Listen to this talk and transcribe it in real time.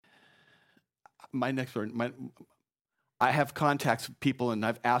I have contacts with people, and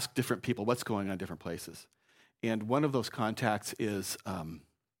I've asked different people what's going on in different places. And one of those contacts is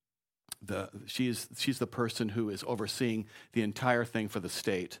she's the person who is overseeing the entire thing for the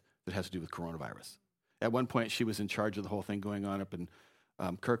state that has to do with coronavirus. At one point, she was in charge of the whole thing going on up in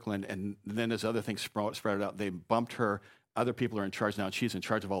Kirkland, and then as other things sprouted out, they bumped her. Other people are in charge now, and she's in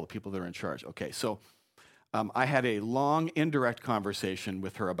charge of all the people that are in charge. Okay, so I had a long, indirect conversation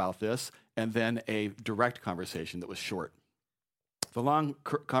with her about this, and then a direct conversation that was short. The long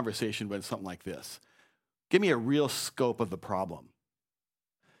conversation went something like this. Give me a real scope of the problem.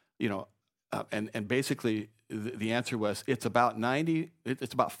 And basically the answer was it's about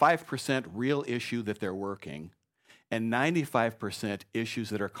 5% real issue that they're working, and 95% issues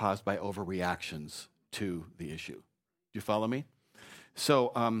that are caused by overreactions to the issue. Do you follow me?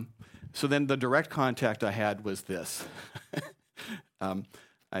 So then the direct contact I had was this.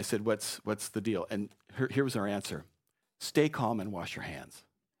 I said, what's the deal? And here was our answer. Stay calm and wash your hands.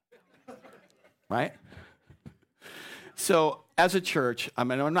 Right? So as a church, I'm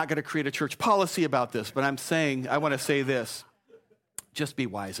not going to create a church policy about this, but I want to say this. Just be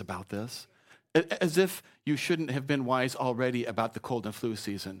wise about this. As if you shouldn't have been wise already about the cold and flu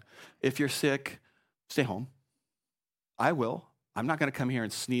season. If you're sick, stay home. I will. I'm not going to come here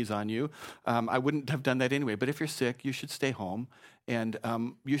and sneeze on you. I wouldn't have done that anyway. But if you're sick, you should stay home, and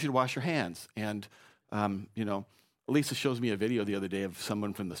you should wash your hands. And, Lisa shows me a video the other day of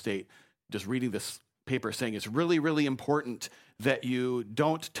someone from the state just reading this paper saying it's really, really important that you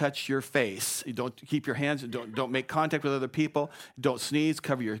don't touch your face. You don't keep your hands, don't make contact with other people, don't sneeze,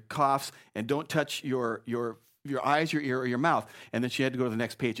 cover your coughs, and don't touch your eyes, your ear, or your mouth. And then she had to go to the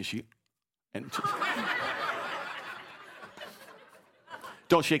next page, and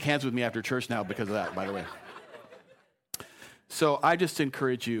don't shake hands with me after church now because of that, by the way. So I just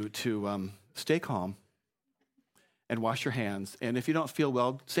encourage you to stay calm and wash your hands. And if you don't feel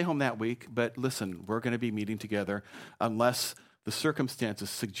well, stay home that week. But listen, we're going to be meeting together unless the circumstances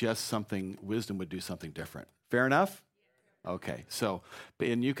suggest wisdom would do something different. Fair enough? Okay. So,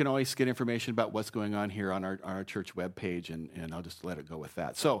 and you can always get information about what's going on here on our church webpage, and I'll just let it go with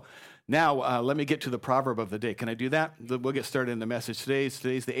that. So now let me get to the proverb of the day. Can I do that? We'll get started in the message. Today's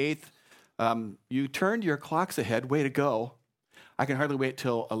the 8th. You turned your clocks ahead. Way to go. I can hardly wait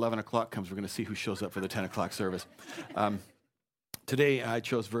till 11 o'clock comes. We're going to see who shows up for the 10 o'clock service. Today, I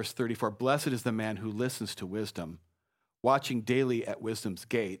chose verse 34. Blessed is the man who listens to wisdom, watching daily at wisdom's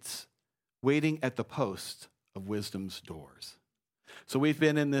gates, waiting at the post of wisdom's doors. So we've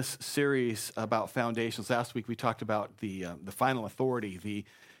been in this series about foundations. Last week, we talked about the final authority.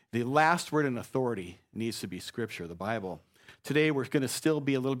 The last word in authority needs to be Scripture, the Bible. Today, we're going to still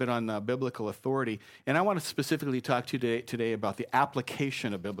be a little bit on biblical authority, and I want to specifically talk to you today about the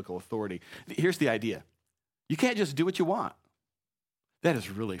application of biblical authority. Here's the idea. You can't just do what you want. That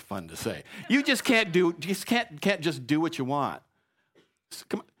is really fun to say. You just can't just do what you want.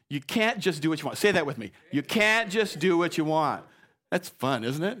 Come on. You can't just do what you want. Say that with me. You can't just do what you want. That's fun,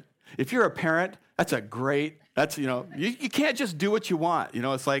 isn't it? If you're a parent, you can't just do what you want.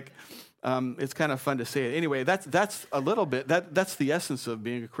 It's like, it's kind of fun to say it. Anyway, that's a little bit, that's the essence of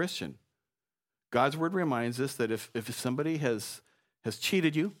being a Christian. God's word reminds us that if somebody has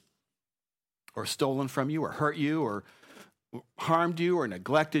cheated you or stolen from you or hurt you or harmed you or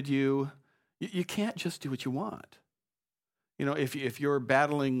neglected you, you can't just do what you want. If you're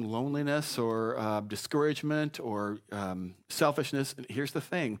battling loneliness or discouragement or selfishness, here's the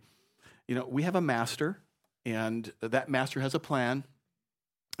thing. We have a master, and that master has a plan.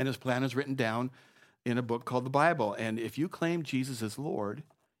 And his plan is written down in a book called the Bible. And if you claim Jesus as Lord,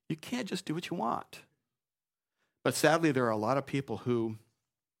 you can't just do what you want. But sadly, there are a lot of people who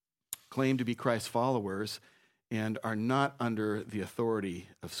claim to be Christ followers and are not under the authority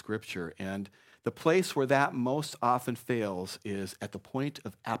of Scripture. And the place where that most often fails is at the point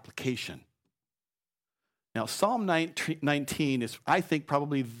of application. Now, Psalm 19 is, I think,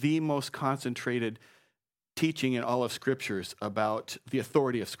 probably the most concentrated teaching in all of Scriptures about the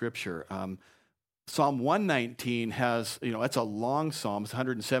authority of Scripture. Psalm 119 has, it's a long psalm, it's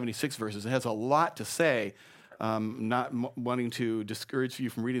 176 verses. It has a lot to say. Not wanting to discourage you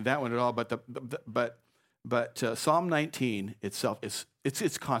from reading that one at all, but Psalm 19 itself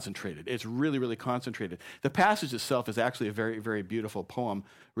it's concentrated. It's really, really concentrated. The passage itself is actually a very, very beautiful poem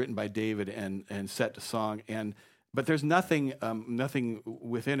written by David and set to song. But there's nothing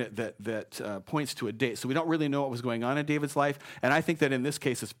within it that points to a date. So we don't really know what was going on in David's life. And I think that in this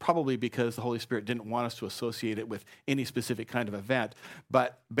case, it's probably because the Holy Spirit didn't want us to associate it with any specific kind of event.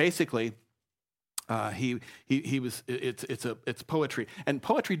 But basically, He was. It's poetry, and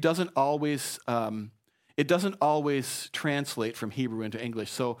poetry doesn't always translate from Hebrew into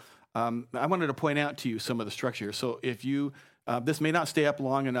English. So I wanted to point out to you some of the structure. So if you this may not stay up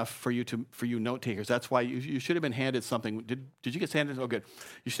long enough for you note takers. That's why you should have been handed something. Did you get handed? Oh, good.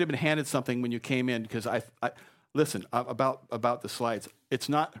 You should have been handed something when you came in, because I listen about the slides. It's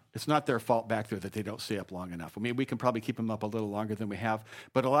not their fault back there that they don't stay up long enough. I mean, we can probably keep them up a little longer than we have,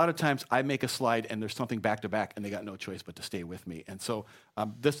 but a lot of times I make a slide and there's something back to back, and they got no choice but to stay with me. And so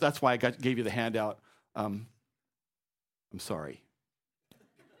that's why I gave you the handout. I'm sorry.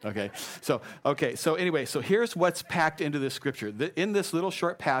 Okay. So anyway, so here's what's packed into this scripture. In this little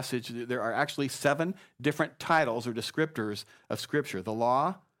short passage, there are actually 7 different titles or descriptors of scripture: the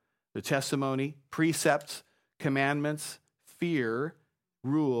law, the testimony, precepts, commandments, fear,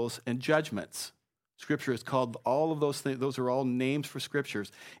 rules, and judgments. Scripture is called all of those things. Those are all names for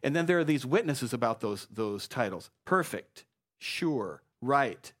scriptures. And then there are these witnesses about those titles: perfect, sure,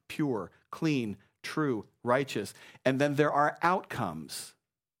 right, pure, clean, true, righteous. And then there are outcomes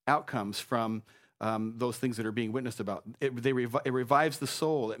from those things that are being witnessed about. It revives the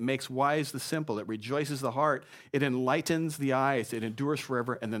soul. It makes wise the simple. It rejoices the heart. It enlightens the eyes. It endures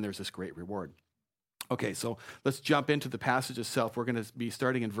forever. And then there's this great reward. Okay, so let's jump into the passage itself. We're going to be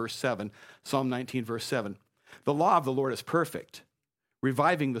starting in verse 7, Psalm 19, verse 7. The law of the Lord is perfect,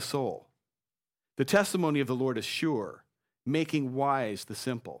 reviving the soul. The testimony of the Lord is sure, making wise the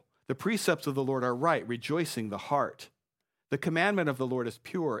simple. The precepts of the Lord are right, rejoicing the heart. The commandment of the Lord is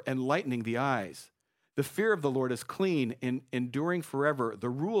pure, enlightening the eyes. The fear of the Lord is clean, enduring forever. The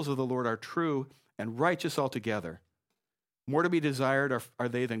rules of the Lord are true and righteous altogether. More to be desired are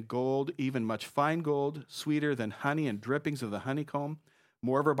they than gold, even much fine gold, sweeter than honey and drippings of the honeycomb.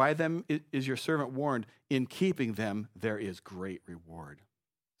 Moreover, by them is your servant warned. In keeping them, there is great reward.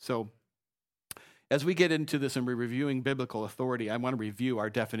 So, as we get into this and we're reviewing biblical authority, I want to review our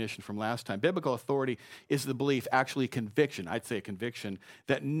definition from last time. Biblical authority is the belief, actually conviction, I'd say a conviction,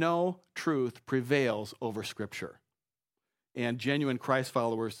 that no truth prevails over Scripture. And genuine Christ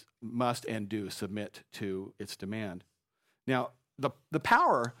followers must and do submit to its demand. Now, the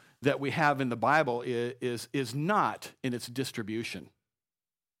power that we have in the Bible is not in its distribution.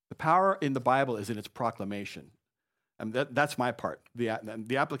 The power in the Bible is in its proclamation. And that's my part. The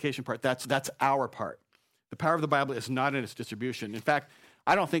application part, that's our part. The power of the Bible is not in its distribution. In fact,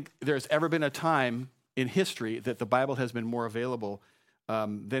 I don't think there's ever been a time in history that the Bible has been more available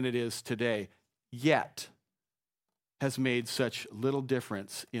than it is today, yet has made such little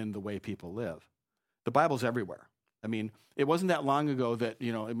difference in the way people live. The Bible's everywhere. I mean, it wasn't that long ago that,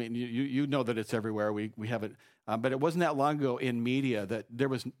 you know that it's everywhere. We have it. But it wasn't that long ago in media that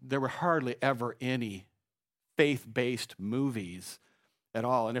there were hardly ever any faith-based movies at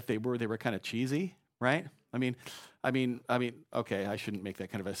all, and if they were kind of cheesy, right? I mean, okay, I shouldn't make that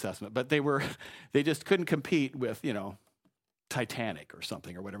kind of assessment, but they just couldn't compete with, Titanic or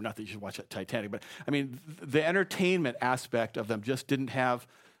something or whatever. Not that you should watch that Titanic, but I mean, the entertainment aspect of them just didn't have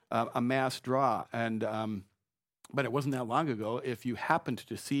a mass draw, and but it wasn't that long ago. If you happened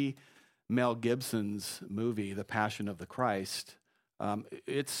to see Mel Gibson's movie, The Passion of the Christ,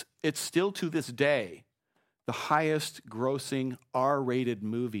 it's still to this day the highest grossing R-rated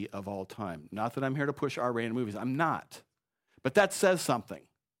movie of all time. Not that I'm here to push R-rated movies. I'm not. But that says something.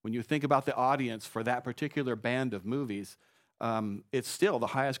 When you think about the audience for that particular band of movies, it's still the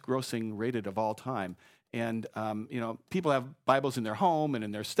highest grossing rated of all time. And, people have Bibles in their home and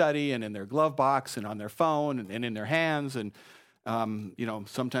in their study and in their glove box and on their phone and in their hands. And,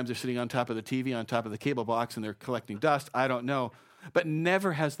 sometimes they're sitting on top of the TV, on top of the cable box, and they're collecting dust. I don't know. But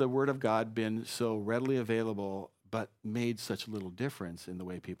never has the Word of God been so readily available but made such little difference in the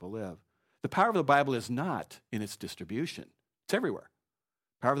way people live. The power of the Bible is not in its distribution. It's everywhere.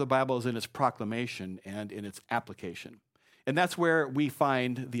 The power of the Bible is in its proclamation and in its application. And that's where we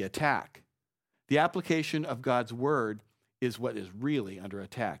find the attack. The application of God's Word is what is really under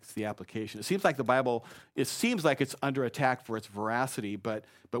attack. It's the application. It seems like it's under attack for its veracity, but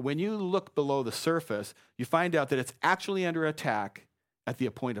when you look below the surface, you find out that it's actually under attack at the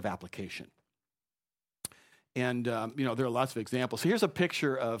point of application. And, there are lots of examples. So here's a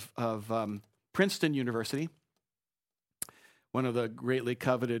picture of Princeton University, one of the greatly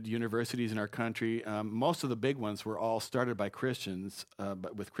coveted universities in our country. Most of the big ones were all started by Christians,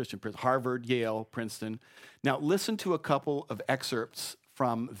 but with Christian Harvard, Yale, Princeton. Now, listen to a couple of excerpts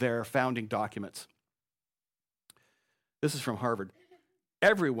from their founding documents. This is from Harvard.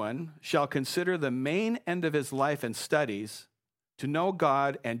 Everyone shall consider the main end of his life and studies to know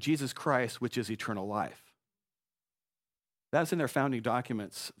God and Jesus Christ, which is eternal life. That's in their founding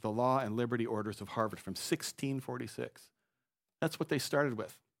documents, the Law and Liberty Orders of Harvard from 1646. That's what they started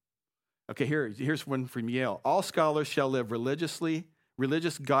with. Okay, here's one from Yale. All scholars shall live religious,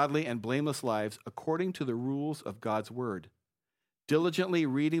 godly, and blameless lives according to the rules of God's word, diligently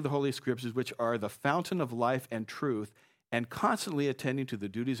reading the Holy Scriptures, which are the fountain of life and truth, and constantly attending to the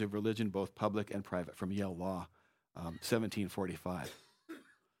duties of religion, both public and private, from Yale Law, 1745.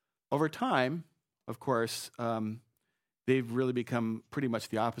 Over time, of course, they've really become pretty much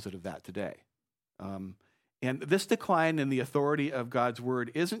the opposite of that today. And this decline in the authority of God's word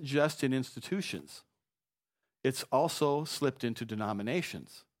isn't just in institutions. It's also slipped into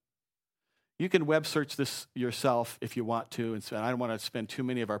denominations. You can web search this yourself if you want to, and I don't want to spend too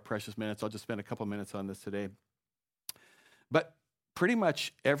many of our precious minutes. I'll just spend a couple minutes on this today. But pretty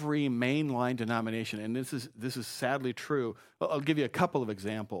much every mainline denomination, and this is sadly true. I'll give you a couple of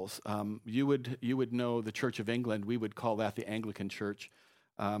examples. You would know the Church of England. We would call that the Anglican Church.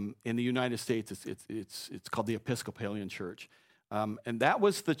 In the United States, it's called the Episcopalian Church, and that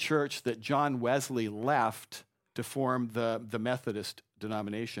was the church that John Wesley left to form the Methodist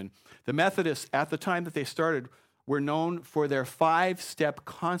denomination. The Methodists, at the time that they started, were known for their 5-step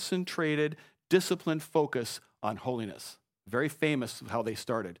concentrated, disciplined focus on holiness. Very famous how they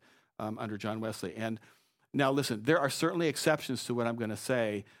started under John Wesley. And now listen, there are certainly exceptions to what I'm going to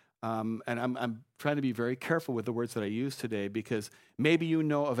say, and I'm trying to be very careful with the words that I use today, because maybe you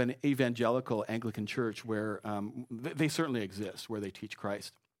know of an evangelical Anglican church where they certainly exist, where they teach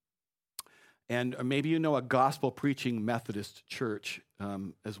Christ. And maybe you know a gospel-preaching Methodist church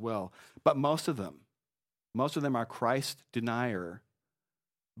as well. But most of them are Christ-denier,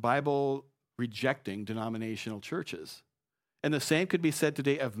 Bible-rejecting denominational churches. And the same could be said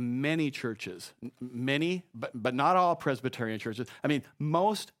today of many churches, many, but not all Presbyterian churches. I mean,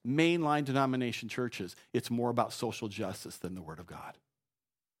 most mainline denomination churches, it's more about social justice than the Word of God,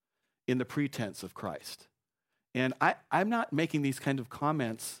 in the pretense of Christ. And I'm not making these kind of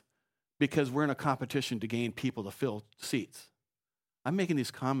comments because we're in a competition to gain people to fill seats. I'm making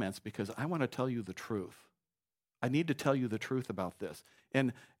these comments because I want to tell you the truth. I need to tell you the truth about this.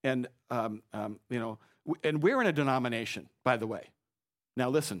 And we're in a denomination, by the way. Now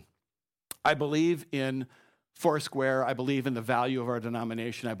listen, I believe in Foursquare. I believe in the value of our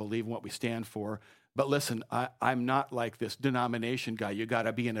denomination. I believe in what we stand for. But listen, I'm not like this denomination guy. You got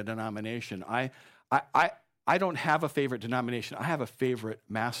to be in a denomination. I don't have a favorite denomination. I have a favorite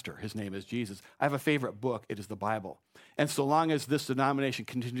master. His name is Jesus. I have a favorite book. It is the Bible. And so long as this denomination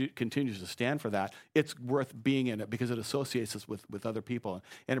continues to stand for that, it's worth being in it because it associates us with other people.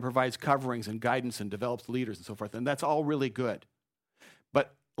 And it provides coverings and guidance and develops leaders and so forth. And that's all really good.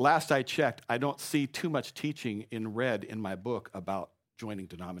 But last I checked, I don't see too much teaching in red in my book about joining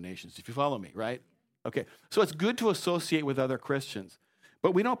denominations, if you follow me, right? Okay, so it's good to associate with other Christians,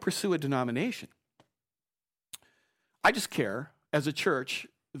 but we don't pursue a denomination. I just care, as a church,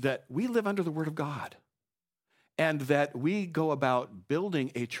 that we live under the Word of God and that we go about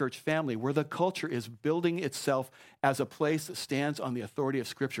building a church family where the culture is building itself as a place that stands on the authority of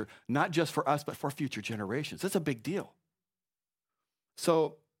Scripture, not just for us, but for future generations. That's a big deal.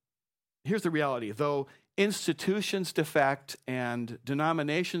 So here's the reality. Though institutions defect and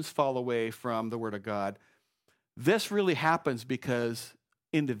denominations fall away from the Word of God, this really happens because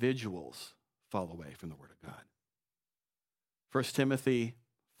individuals fall away from the Word of God. 1 Timothy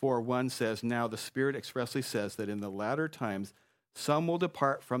 4:1 says, "Now the Spirit expressly says that in the latter times some will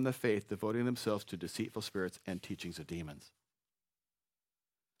depart from the faith, devoting themselves to deceitful spirits and teachings of demons."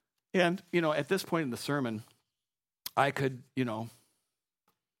 And, at this point in the sermon, I could,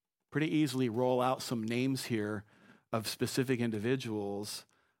 pretty easily roll out some names here of specific individuals.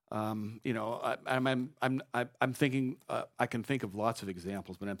 I'm thinking, I can think of lots of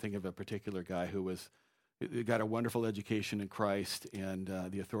examples, but I'm thinking of a particular guy who got a wonderful education in Christ and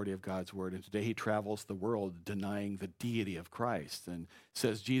the authority of God's word. And today he travels the world denying the deity of Christ and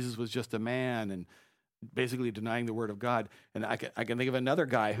says Jesus was just a man and basically denying the word of God. And I can think of another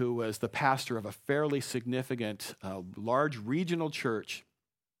guy who was the pastor of a fairly significant, large regional church.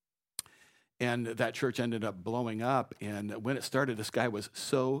 And that church ended up blowing up. And when it started, this guy was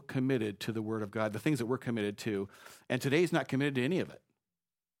so committed to the word of God, the things that we're committed to. And today he's not committed to any of it.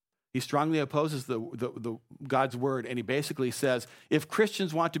 He strongly opposes the God's word, and he basically says, if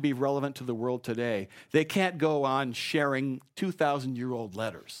Christians want to be relevant to the world today, they can't go on sharing 2,000-year-old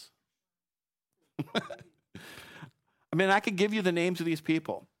letters. I mean, I could give you the names of these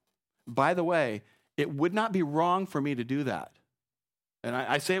people. By the way, it would not be wrong for me to do that. And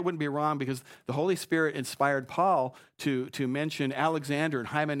I say it wouldn't be wrong because the Holy Spirit inspired Paul to mention Alexander and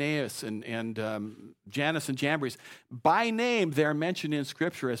Hymenaeus and Jannes and Jambres. By name, they're mentioned in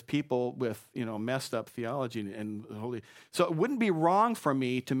Scripture as people with messed up theology and holy. So it wouldn't be wrong for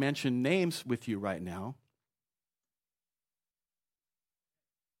me to mention names with you right now.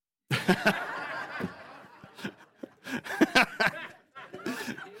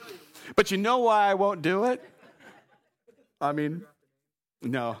 But you know why I won't do it? I mean,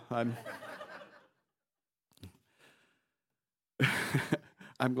 no, I'm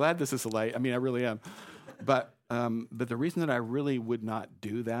glad this is light. I mean, I really am. But the reason that I really would not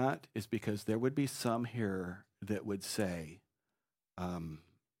do that is because there would be some here that would say,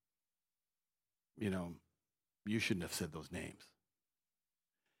 you shouldn't have said those names.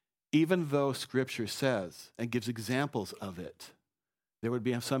 Even though Scripture says and gives examples of it, there would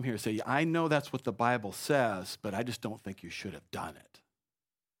be some here who say, I know that's what the Bible says, but I just don't think you should have done it.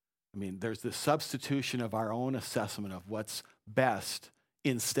 I mean, there's this substitution of our own assessment of what's best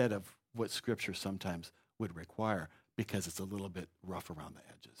instead of what Scripture sometimes would require because it's a little bit rough around the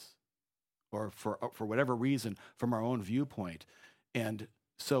edges or for whatever reason from our own viewpoint. And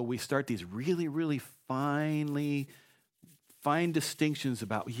so we start these really, really fine distinctions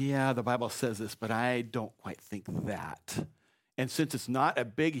about, the Bible says this, but I don't quite think that. And since it's not a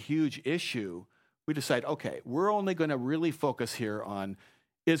big, huge issue, we decide, okay, we're only going to really focus here on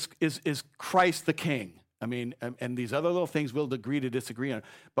is Christ the King? I mean, and these other little things we'll agree to disagree on.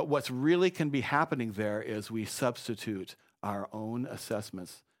 But what's really can be happening there is we substitute our own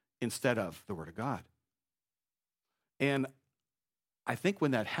assessments instead of the Word of God. And I think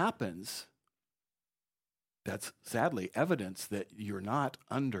when that happens, that's sadly evidence that you're not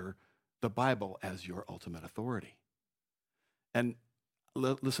under the Bible as your ultimate authority. And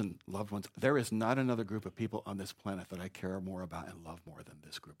listen, loved ones, there is not another group of people on this planet that I care more about and love more than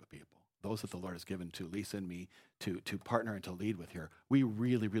this group of people. Those that the Lord has given to Lisa and me to partner and to lead with here. We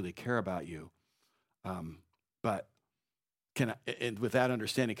really, really care about you. But and with that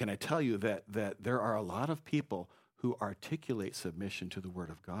understanding, can I tell you that there are a lot of people who articulate submission to the Word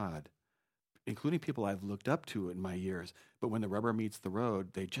of God, including people I've looked up to in my years, but when the rubber meets the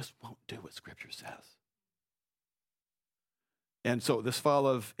road, they just won't do what Scripture says. And so this fall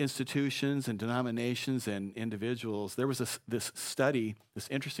of institutions and denominations and individuals, there was this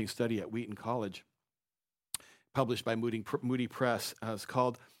interesting study at Wheaton College, published by Moody Press. It's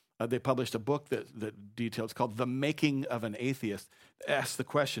called, they published a book that details, it's called The Making of an Atheist. It asks the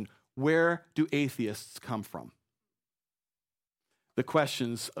question, where do atheists come from? The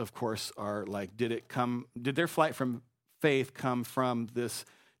questions, of course, are like, did their flight from faith come from this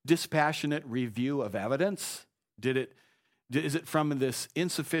dispassionate review of evidence? Is it from this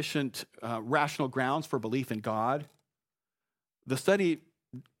insufficient rational grounds for belief in God? The study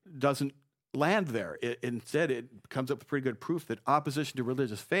doesn't land there. Instead, it comes up with pretty good proof that opposition to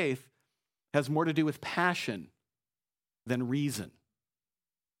religious faith has more to do with passion than reason.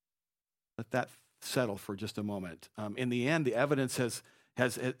 Let that settle for just a moment. In the end, the evidence it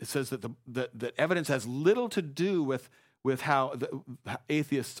says that the evidence has little to do with how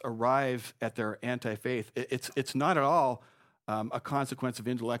atheists arrive at their anti-faith. It's not at all a consequence of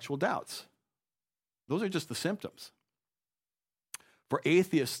intellectual doubts. Those are just the symptoms. For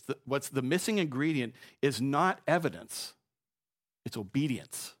atheists, what's the missing ingredient is not evidence, it's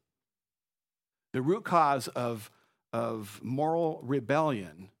obedience. The root cause of moral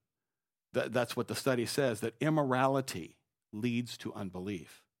rebellion, that's what the study says, that immorality leads to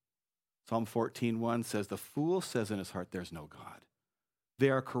unbelief. Psalm 14:1 says, the fool says in his heart, there's no God. They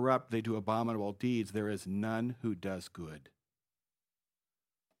are corrupt, they do abominable deeds, there is none who does good.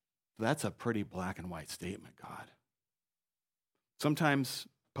 That's a pretty black and white statement, God. Sometimes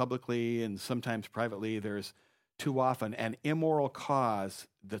publicly and sometimes privately, there's too often an immoral cause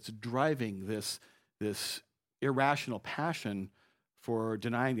that's driving this irrational passion for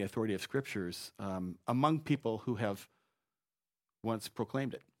denying the authority of Scriptures among people who have once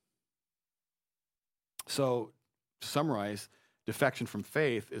proclaimed it. So, to summarize, defection from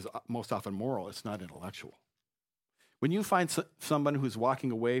faith is most often moral. It's not intellectual. When you find someone who's walking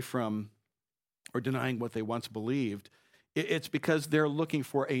away from or denying what they once believed, it's because they're looking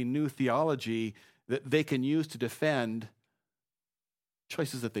for a new theology that they can use to defend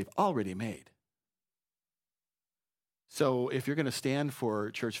choices that they've already made. So if you're going to stand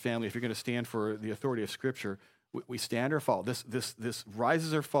for church family, if you're going to stand for the authority of Scripture, we stand or fall. This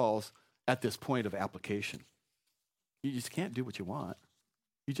rises or falls at this point of application. You just can't do what you want.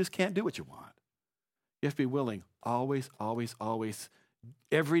 You just can't do what you want. You have to be willing, always, always, always,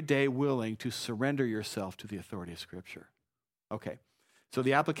 every day willing to surrender yourself to the authority of Scripture. Okay, So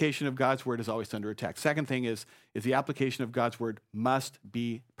the application of God's word is always under attack. Second thing is the application of God's word must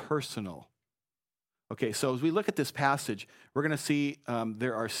be personal. Okay, so as we look at this passage, we're going to see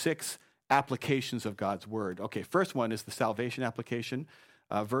there are 6 applications of God's word. Okay, first one is the salvation application.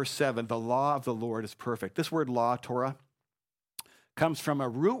 Verse 7, the law of the Lord is perfect. This word law, Torah, comes from a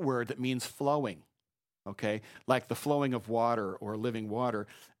root word that means flowing. Okay, like the flowing of water or living water.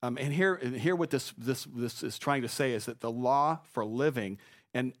 And here what this is trying to say is that the law for living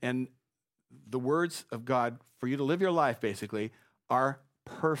and the words of God for you to live your life, basically, are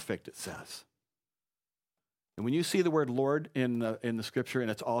perfect, it says. And when you see the word Lord in the scripture,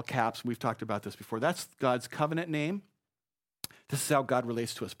 and it's all caps, we've talked about this before, that's God's covenant name. This is how God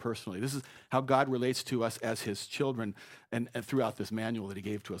relates to us personally. This is how God relates to us as his children and throughout this manual that he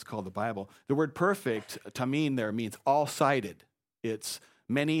gave to us called the Bible. The word perfect, tamim, there means all-sided. It's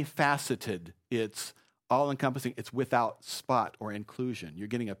many-faceted. It's all-encompassing. It's without spot or inclusion. You're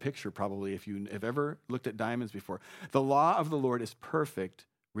getting a picture probably if you have ever looked at diamonds before. The law of the Lord is perfect,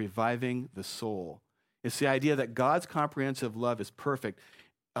 reviving the soul. It's the idea that God's comprehensive love is perfect.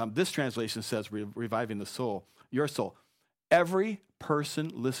 This translation says reviving the soul, your soul. Every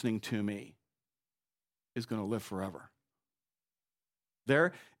person listening to me is going to live forever.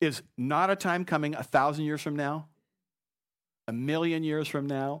 There is not a time coming 1,000 years from now, 1,000,000 years from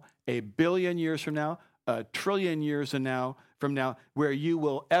now, 1,000,000,000 years from now, 1,000,000,000,000 years from now, where you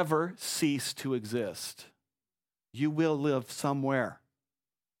will ever cease to exist. You will live somewhere.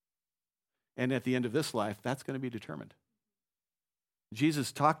 And at the end of this life, that's going to be determined.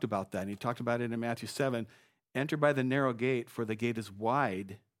 Jesus talked about that, and he talked about it in Matthew 7. Enter by the narrow gate, for the gate is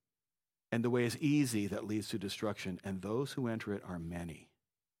wide, and the way is easy that leads to destruction, and those who enter it are many.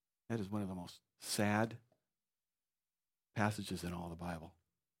 That is one of the most sad passages in all the Bible.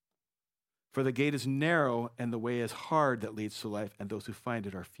 For the gate is narrow, and the way is hard that leads to life, and those who find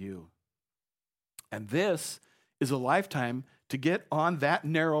it are few. And this is a lifetime to get on that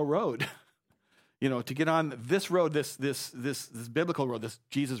narrow road. To get on this road, this biblical road, this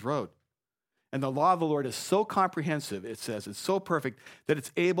Jesus road. And the law of the Lord is so comprehensive, it says, it's so perfect that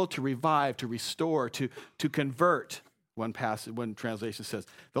it's able to revive, to restore, to convert. One translation says,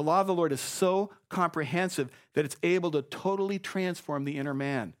 the law of the Lord is so comprehensive that it's able to totally transform the inner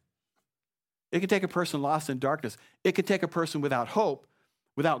man. It can take a person lost in darkness. It can take a person without hope,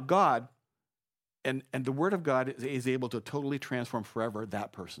 without God, and the word of God is able to totally transform forever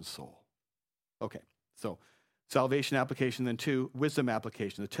that person's soul. Okay, so salvation application, then 2, wisdom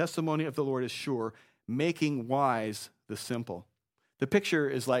application. The testimony of the Lord is sure, making wise the simple. The picture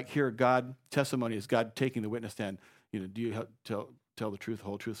is like here, testimony is God taking the witness stand. Do you tell the truth, the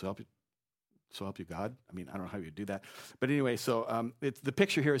whole truth, so help you God? I mean, I don't know how you do that. But anyway, so the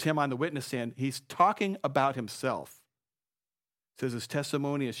picture here is him on the witness stand. He's talking about himself. It says his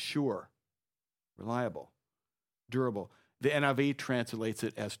testimony is sure, reliable, durable. The NIV translates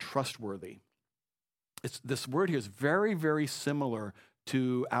it as trustworthy. This word here is very, very similar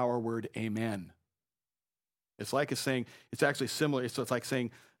to our word amen. It's actually similar. So it's like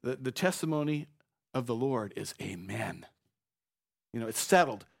saying the testimony of the Lord is amen. It's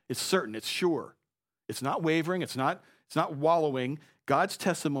settled, it's certain, it's sure. It's not wavering, it's not wallowing. God's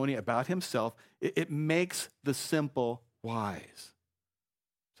testimony about himself, it makes the simple wise.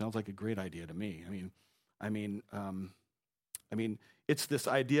 Sounds like a great idea to me. I mean, it's this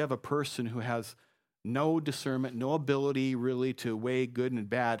idea of a person who has no discernment, no ability really to weigh good and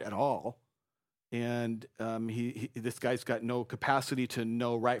bad at all. And this guy's got no capacity to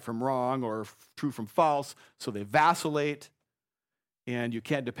know right from wrong or true from false, so they vacillate, and you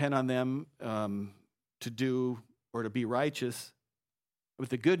can't depend on them to do or to be righteous. But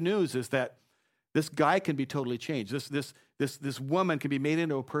the good news is that this guy can be totally changed. This woman can be made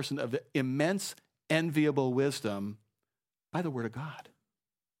into a person of the immense, enviable wisdom by the word of God.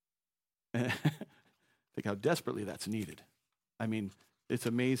 Think how desperately that's needed. I mean, it's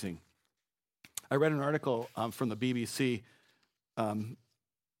amazing. I read an article from the BBC.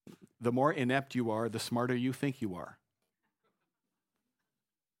 The more inept you are, the smarter you think you are.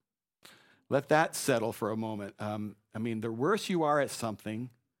 Let that settle for a moment. The worse you are at something,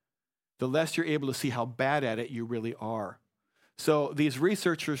 the less you're able to see how bad at it you really are. So these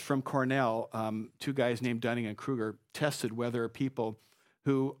researchers from Cornell, 2 guys named Dunning and Kruger, tested whether people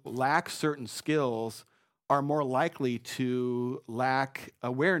who lack certain skills are more likely to lack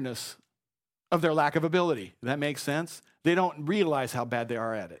awareness of their lack of ability. Does that make sense? They don't realize how bad they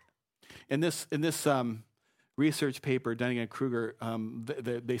are at it. In this research paper, Dunning and Kruger,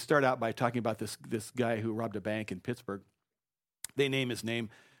 they start out by talking about this guy who robbed a bank in Pittsburgh. They name his name.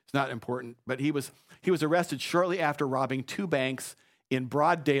 It's not important, but he was arrested shortly after robbing 2 banks in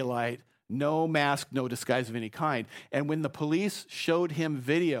broad daylight, no mask, no disguise of any kind. And when the police showed him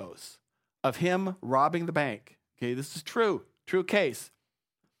videos of him robbing the bank, okay, this is true case,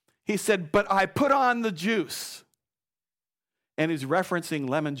 he said, "But I put on the juice." And he's referencing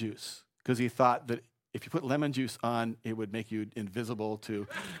lemon juice because he thought that if you put lemon juice on, it would make you invisible to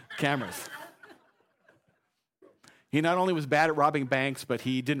cameras. He not only was bad at robbing banks, but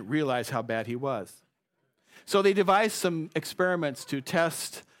he didn't realize how bad he was. So they devised some experiments to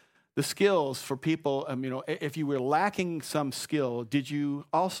test the skills for people. If you were lacking some skill, did you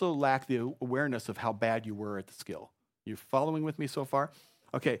also lack the awareness of how bad you were at the skill? You following with me so far?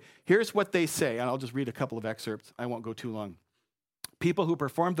 Okay, here's what they say, and I'll just read a couple of excerpts. I won't go too long. People who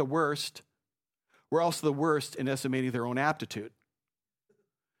performed the worst were also the worst in estimating their own aptitude.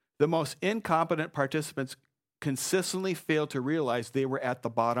 The most incompetent participants consistently failed to realize they were at the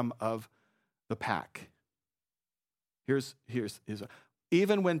bottom of the pack. Here's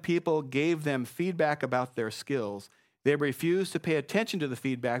even when people gave them feedback about their skills, they refused to pay attention to the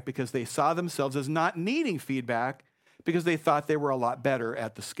feedback because they saw themselves as not needing feedback because they thought they were a lot better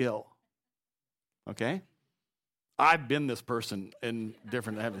at the skill. Okay? I've been this person in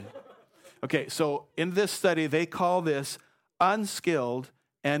different... Okay, so in this study, they call this unskilled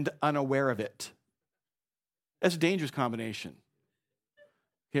and unaware of it. That's a dangerous combination.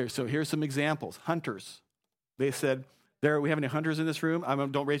 Here's some examples. Hunters. They said, we have any hunters in this room?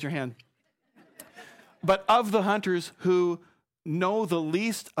 Don't raise your hand. But of the hunters who know the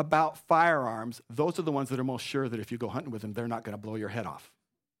least about firearms, those are the ones that are most sure that if you go hunting with them, they're not going to blow your head off.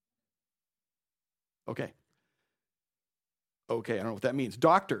 Okay, I don't know what that means.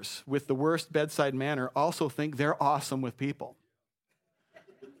 Doctors with the worst bedside manner also think they're awesome with people.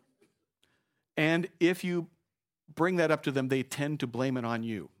 And if you bring that up to them, they tend to blame it on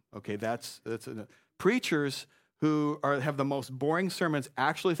you. Okay, preachers who have the most boring sermons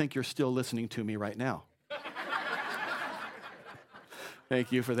actually think you're still listening to me right now.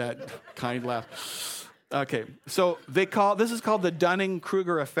 Thank you for that kind laugh. Okay, so this is called the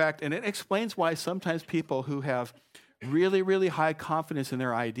Dunning-Kruger effect, and it explains why sometimes people who have really, really high confidence in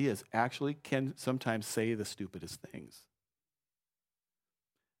their ideas actually can sometimes say the stupidest things.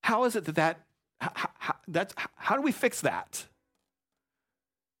 How is it how do we fix that?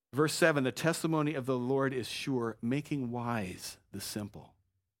 Verse 7, the testimony of the Lord is sure, making wise the simple.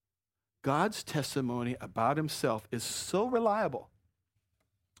 God's testimony about himself is so reliable,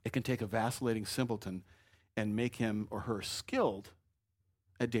 it can take a vacillating simpleton and make him or her skilled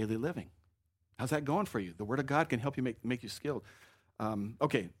at daily living. How's that going for you? The Word of God can help you make you skilled.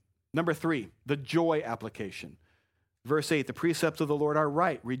 Okay, number 3, the joy application. Verse 8, the precepts of the Lord are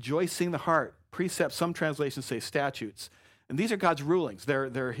right, rejoicing the heart. Precepts, some translations say statutes. And these are God's rulings.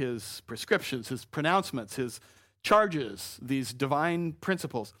 They're his prescriptions, his pronouncements, his charges, these divine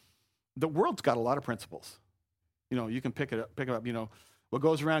principles. The world's got a lot of principles. You can pick it up. What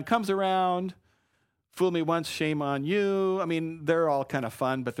goes around comes around. Fool me once, shame on you. They're all kind of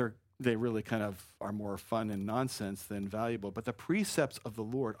fun, but they really kind of are more fun and nonsense than valuable. But the precepts of the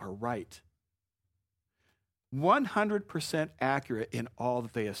Lord are right. 100% accurate in all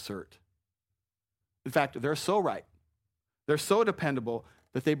that they assert. In fact, they're so right. They're so dependable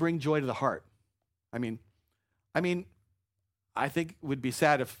that they bring joy to the heart. I think it would be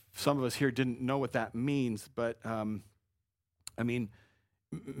sad if some of us here didn't know what that means, but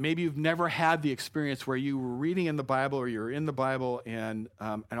maybe you've never had the experience where you were reading in the Bible or you're in the Bible and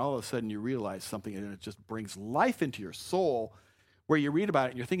all of a sudden you realize something and it just brings life into your soul where you read about it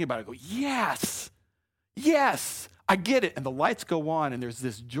and you're thinking about it and go, yes, I get it. And the lights go on and there's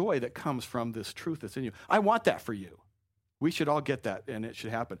this joy that comes from this truth that's in you. I want that for you. We should all get that, and it should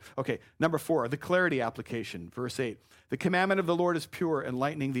happen. Okay, number 4, the clarity application, verse 8. The commandment of the Lord is pure,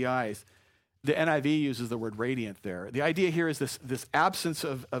 enlightening the eyes. The NIV uses the word radiant there. The idea here is this absence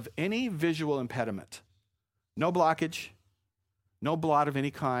of any visual impediment. No blockage, no blot of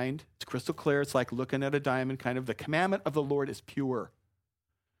any kind. It's crystal clear. It's like looking at a diamond, kind of. The commandment of the Lord is pure,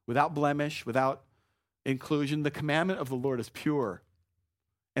 without blemish, without inclusion. The commandment of the Lord is pure.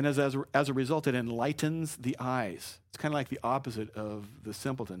 And as a result, it enlightens the eyes. It's kind of like the opposite of the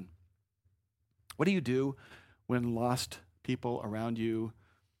simpleton. What do you do when lost people around you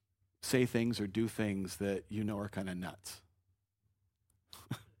say things or do things that you know are kind of nuts?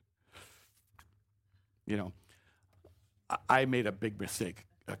 I made a big mistake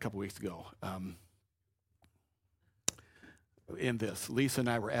a couple weeks ago in this. Lisa and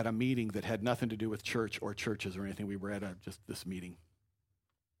I were at a meeting that had nothing to do with church or churches or anything. We were at just this meeting.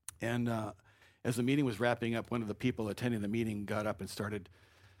 And as the meeting was wrapping up, one of the people attending the meeting got up and started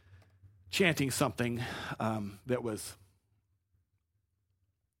chanting something that was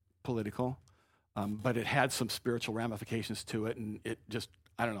political, but it had some spiritual ramifications to it, and it just,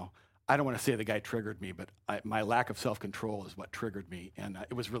 I don't know. I don't want to say the guy triggered me, but my lack of self-control is what triggered me, and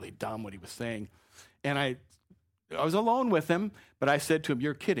it was really dumb what he was saying. And I was alone with him, but I said to him,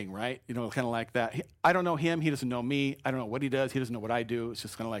 "You're kidding, right?" You know, kind of like that. I don't know him. He doesn't know me. I don't know what he does. He doesn't know what I do. It's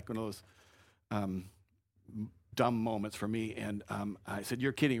just kind of like one of those dumb moments for me. And I said,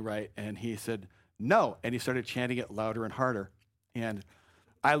 "You're kidding, right?" And he said, "No." And he started chanting it louder and harder. And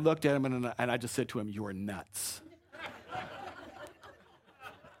I looked at him and I just said to him, "You're nuts."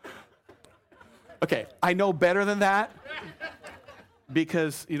 Okay, I know better than that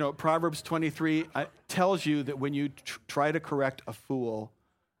because, you know, Proverbs 23 tells you that when you try to correct a fool,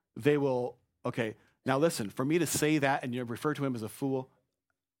 they will, okay, now listen, for me to say that and you refer to him as a fool,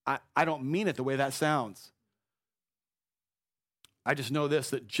 I don't mean it the way that sounds. I just know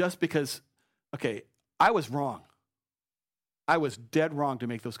this, that just because, okay, I was wrong. I was dead wrong to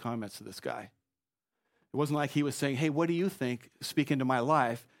make those comments to this guy. It wasn't like he was saying, "Hey, what do you think?" speaking to my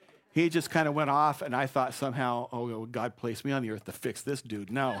life. He just kind of went off, and I thought somehow, oh, God placed me on the earth to fix this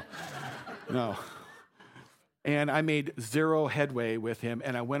dude. No, no. And I made zero headway with him,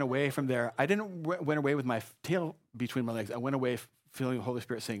 and I went away from there. I didn't went away with my tail between my legs. I went away feeling the Holy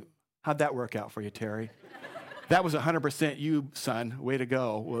Spirit saying, "How'd that work out for you, Terry?" That was 100% you, son. Way to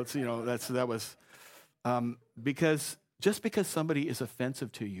go. Well, it's, you know, that was because just because somebody is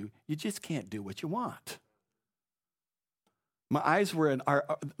offensive to you, you just can't do what you want. My eyes were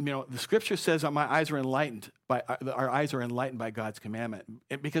the scripture says that my eyes are enlightened by, our eyes are enlightened by God's commandment.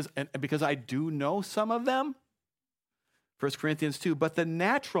 And because I do know some of them, 1 Corinthians 2, but the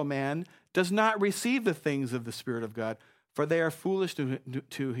natural man does not receive the things of the Spirit of God, for they are foolish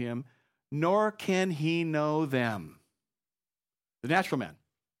to him, nor can he know them. The natural man.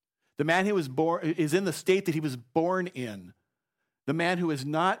 The man who was born is in the state that he was born in. The man who has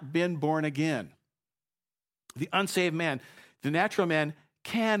not been born again. The unsaved man. The natural man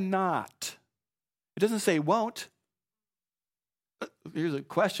cannot. It doesn't say won't. Here's a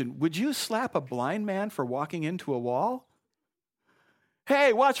question. Would you slap a blind man for walking into a wall?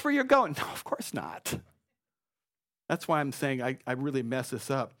 Hey, watch where you're going. No, of course not. That's why I'm saying I really mess this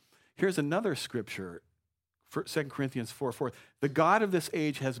up. Here's another scripture, 2 Corinthians 4:4. The God of this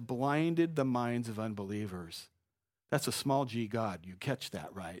age has blinded the minds of unbelievers. That's a small g God. You catch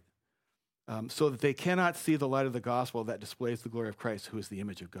that, right? So that they cannot see the light of the gospel that displays the glory of Christ, who is the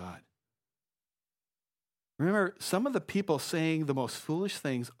image of God. Remember, some of the people saying the most foolish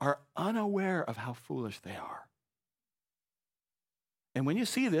things are unaware of how foolish they are. And when you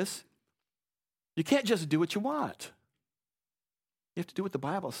see this, you can't just do what you want. You have to do what the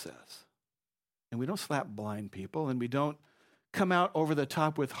Bible says. And we don't slap blind people, and we don't come out over the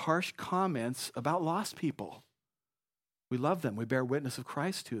top with harsh comments about lost people. We love them. We bear witness of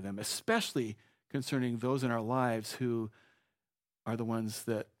Christ to them, especially concerning those in our lives who are the ones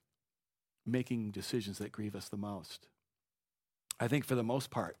that making decisions that grieve us the most. I think for the most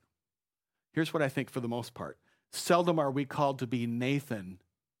part, here's what I think for the most part. Seldom are we called to be Nathan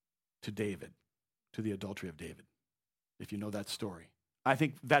to David, to the adultery of David, if you know that story. I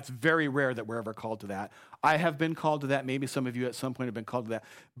think that's very rare that we're ever called to that. I have been called to that. Maybe some of you at some point have been called to that.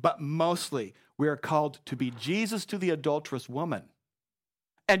 But mostly, we are called to be Jesus to the adulterous woman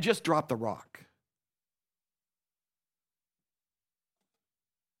and just drop the rock.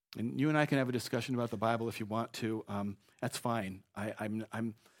 And you and I can have a discussion about the Bible if you want to. That's fine.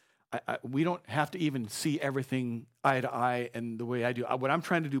 We don't have to even see everything eye to eye and the way I do. What I'm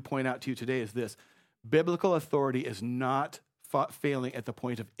trying to point out to you today is this. Biblical authority is not failing at the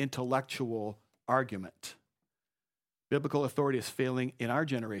point of intellectual argument. Biblical authority is failing in our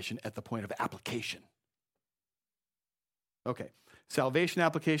generation at the point of application. Okay. Salvation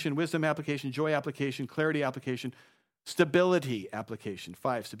application, wisdom application, joy application, clarity application, stability application.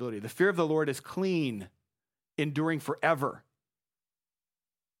 5, stability. The fear of the Lord is clean, enduring forever.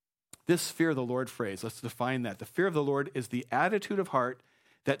 This fear of the Lord phrase, let's define that. The fear of the Lord is the attitude of heart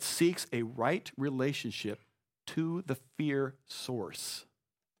that seeks a right relationship to the fear source.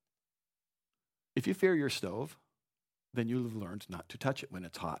 If you fear your stove, then you have learned not to touch it when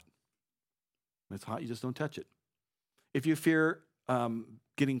it's hot. When it's hot, you just don't touch it. If you fear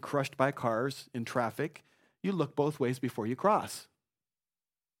getting crushed by cars in traffic, you look both ways before you cross.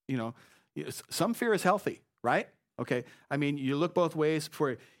 You know, some fear is healthy, right? Okay, I mean, you look both ways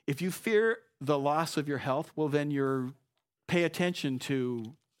before. If you fear the loss of your health, well, then you're pay attention to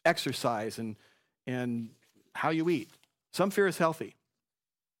exercise and how you eat. Some fear is healthy.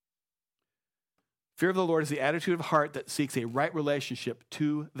 Fear of the Lord is the attitude of heart that seeks a right relationship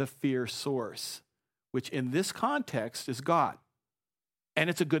to the fear source, which in this context is God. And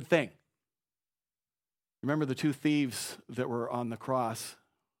it's a good thing. Remember the two thieves that were on the cross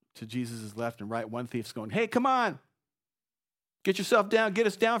to Jesus' left and right? One thief's going, hey, come on, get yourself down, get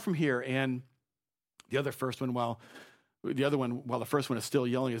us down from here. And the other one, while the first one is still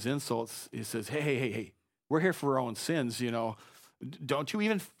yelling his insults, he says, hey, we're here for our own sins, Don't you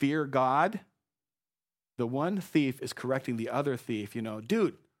even fear God? The one thief is correcting the other thief,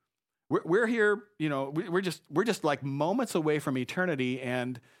 dude, we're here, we're just like moments away from eternity,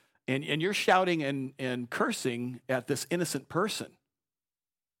 and you're shouting and cursing at this innocent person.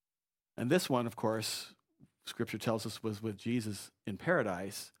 And this one, of course, Scripture tells us, was with Jesus in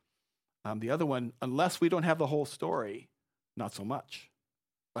paradise. The other one, unless we don't have the whole story, not so much.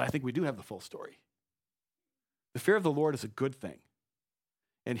 But I think we do have the full story. The fear of the Lord is a good thing.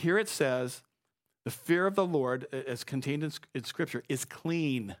 And here it says, the fear of the Lord, as contained in Scripture, is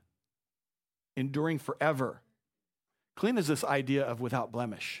clean, enduring forever. Clean is this idea of without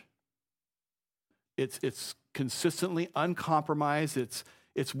blemish. It's consistently uncompromised.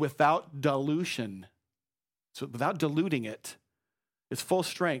 It's without dilution. So without diluting it. It's full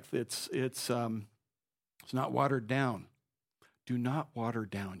strength. It's not watered down. Do not water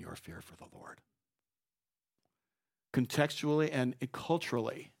down your fear for the Lord. Contextually and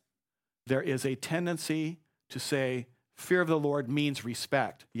culturally, there is a tendency to say fear of the Lord means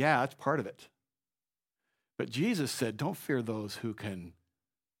respect. Yeah, that's part of it. But Jesus said, don't fear those who can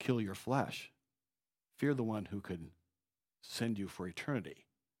kill your flesh. Fear the one who could send you for eternity,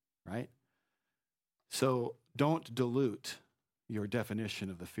 right? So don't dilute your definition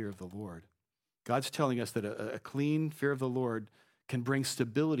of the fear of the Lord. God's telling us that a clean fear of the Lord can bring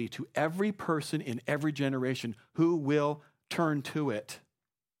stability to every person in every generation who will turn to it.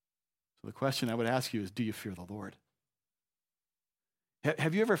 So the question I would ask you is, do you fear the Lord?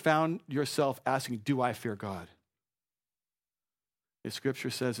 Have you ever found yourself asking, do I fear God? As Scripture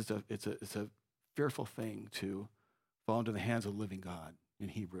says, it's a fearful thing to fall into the hands of the living God in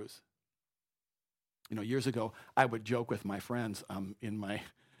Hebrews. Years ago, I would joke with my friends in my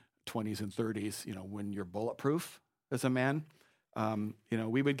 20s and 30s, when you're bulletproof as a man,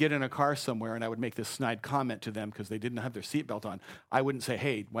 we would get in a car somewhere and I would make this snide comment to them because they didn't have their seatbelt on. I wouldn't say,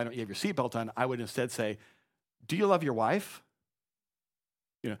 hey, why don't you have your seatbelt on? I would instead say, do you love your wife?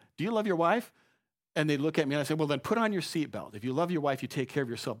 Do you love your wife? And they'd look at me and I say, well, then put on your seatbelt. If you love your wife, you take care of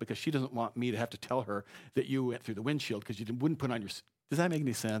yourself because she doesn't want me to have to tell her that you went through the windshield because you wouldn't put on your seatbelt. Does that make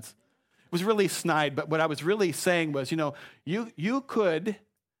any sense? It was really snide, but what I was really saying was, you could,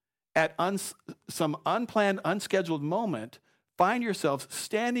 at some unplanned, unscheduled moment, find yourselves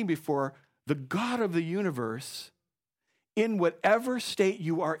standing before the God of the universe in whatever state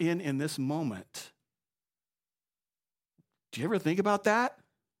you are in this moment. Do you ever think about that?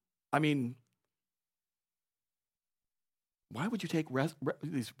 I mean, why would you take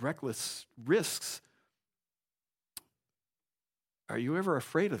these reckless risks? Are you ever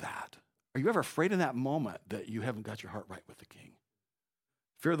afraid of that? Are you ever afraid in that moment that you haven't got your heart right with the King?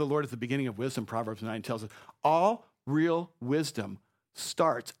 Fear of the Lord is the beginning of wisdom, Proverbs 9 tells us. All real wisdom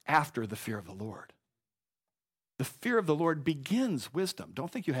starts after the fear of the Lord. The fear of the Lord begins wisdom.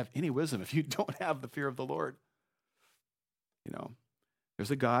 Don't think you have any wisdom if you don't have the fear of the Lord.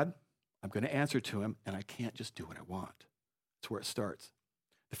 There's a God. I'm going to answer to him, and I can't just do what I want. That's where it starts.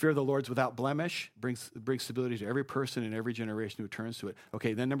 The fear of the Lord is without blemish, brings stability to every person in every generation who turns to it.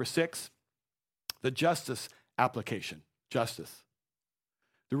 Okay, then number 6, the justice application. Justice.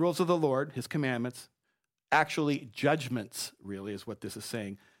 The rules of the Lord, his commandments, actually judgments, really, is what this is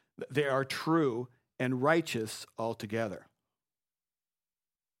saying. They are true and righteous altogether.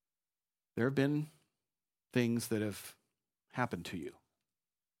 There have been things that have happened to you.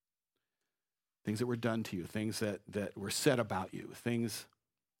 Things that were done to you, things that were said about you, things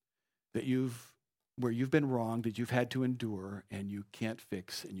that where you've been wronged, that you've had to endure, and you can't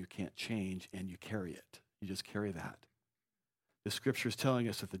fix, and you can't change, and you carry it. You just carry that. The Scripture is telling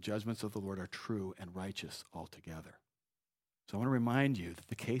us that the judgments of the Lord are true and righteous altogether. So I want to remind you that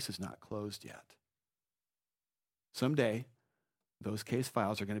the case is not closed yet. Someday, those case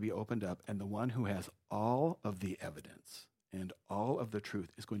files are going to be opened up, and the one who has all of the evidence and all of the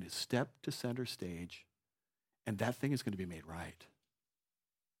truth is going to step to center stage, and that thing is going to be made right.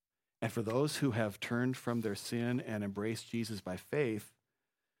 And for those who have turned from their sin and embraced Jesus by faith,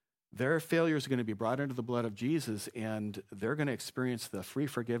 their failures are going to be brought into the blood of Jesus, and they're going to experience the free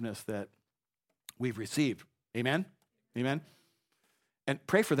forgiveness that we've received. Amen? Amen? And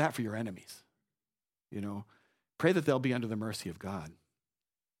pray for that for your enemies. Pray that they'll be under the mercy of God.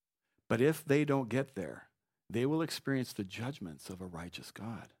 But if they don't get there, they will experience the judgments of a righteous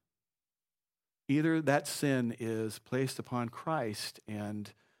God. Either that sin is placed upon Christ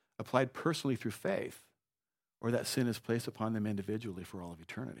and applied personally through faith, or that sin is placed upon them individually for all of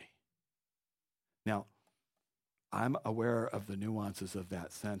eternity. Now, I'm aware of the nuances of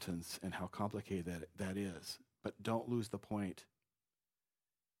that sentence and how complicated that is, but don't lose the point.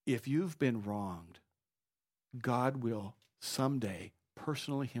 If you've been wronged, God will someday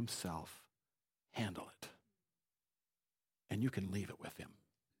personally himself handle it. And you can leave it with him.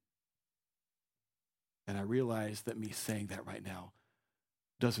 And I realize that me saying that right now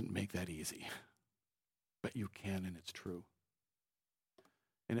doesn't make that easy. But you can, and it's true.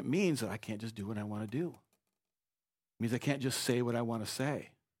 And it means that I can't just do what I want to do. It means I can't just say what I want to say.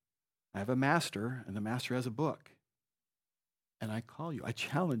 I have a master, and the master has a book. And I call you, I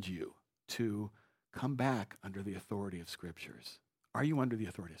challenge you to come back under the authority of Scriptures. Are you under the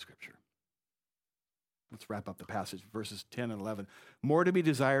authority of Scripture? Let's wrap up the passage, verses 10 and 11. More to be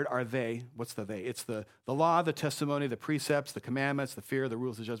desired are they. What's the they? It's the law, the testimony, the precepts, the commandments, the fear, the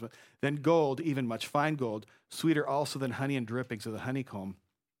rules, the judgment. Then gold, even much fine gold, sweeter also than honey and drippings of the honeycomb.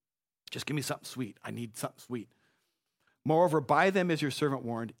 Just give me something sweet. I need something sweet. Moreover, by them is your servant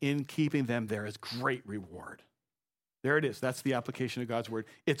warned. In keeping them there is great reward. There it is. That's the application of God's word.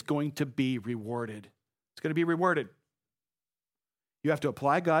 It's going to be rewarded. It's going to be rewarded. You have to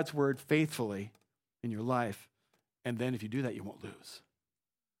apply God's word faithfully in your life, and then if you do that, you won't lose.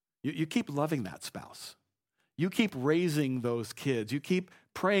 You keep loving that spouse. You keep raising those kids. You keep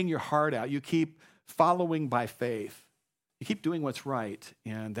praying your heart out. You keep following by faith. You keep doing what's right,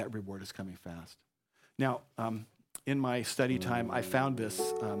 and that reward is coming fast. Now, in my study time, I found this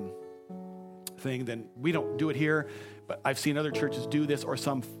thing. Then we don't do it here, but I've seen other churches do this or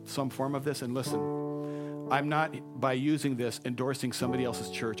some form of this. And listen, I'm not, by using this, endorsing somebody else's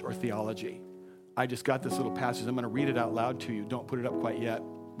church or theology. I just got this little passage. I'm going to read it out loud to you. Don't put it up quite yet.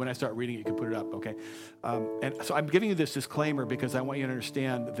 When I start reading it, you can put it up, okay? And so I'm giving you this disclaimer because I want you to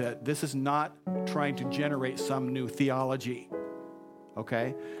understand that this is not trying to generate some new theology,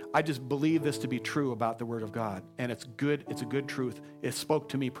 okay? I just believe this to be true about the Word of God, and it's good. It's a good truth. It spoke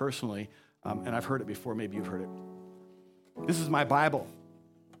to me personally, and I've heard it before. Maybe you've heard it. This is my Bible.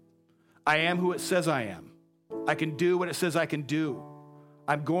 I am who it says I am. I can do what it says I can do.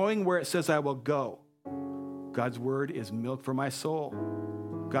 I'm going where it says I will go. God's word is milk for my soul.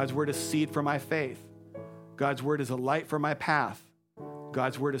 God's word is seed for my faith. God's word is a light for my path.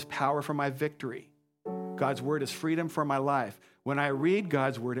 God's word is power for my victory. God's word is freedom for my life. When I read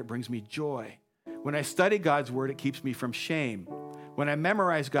God's word, it brings me joy. When I study God's word, it keeps me from shame. When I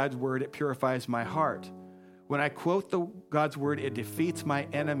memorize God's word, it purifies my heart. When I quote God's word, it defeats my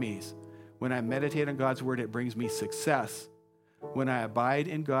enemies. When I meditate on God's word, it brings me success. When I abide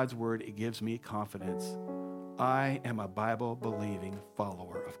in God's word, it gives me confidence. I am a Bible-believing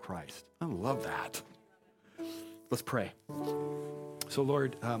follower of Christ. I love that. Let's pray. So,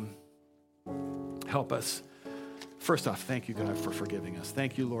 Lord, help us. First off, thank you, God, for forgiving us.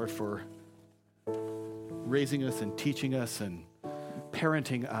 Thank you, Lord, for raising us and teaching us and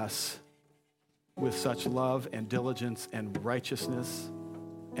parenting us with such love and diligence and righteousness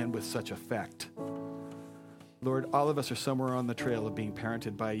and with such effect. Lord, all of us are somewhere on the trail of being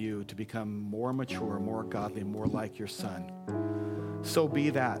parented by you to become more mature, more godly, more like your Son. So be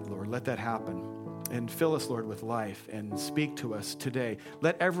that, Lord. Let that happen. And fill us, Lord, with life and speak to us today.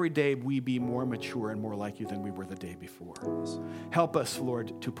 Let every day we be more mature and more like you than we were the day before. Help us,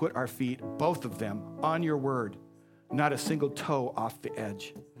 Lord, to put our feet, both of them, on your word, not a single toe off the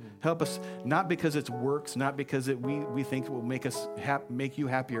edge. Help us, not because it works, not because we think it will make us make you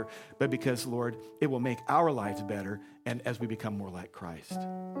happier, but because, Lord, it will make our lives better and as we become more like Christ.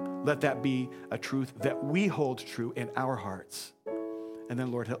 Let that be a truth that we hold true in our hearts. And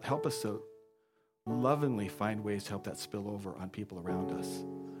then, Lord, help us to lovingly find ways to help that spill over on people around us,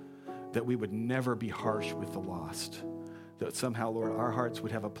 that we would never be harsh with the lost, that somehow, Lord, our hearts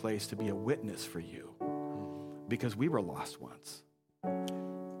would have a place to be a witness for you because we were lost once.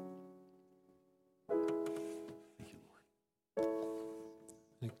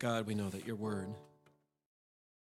 God, we know that your word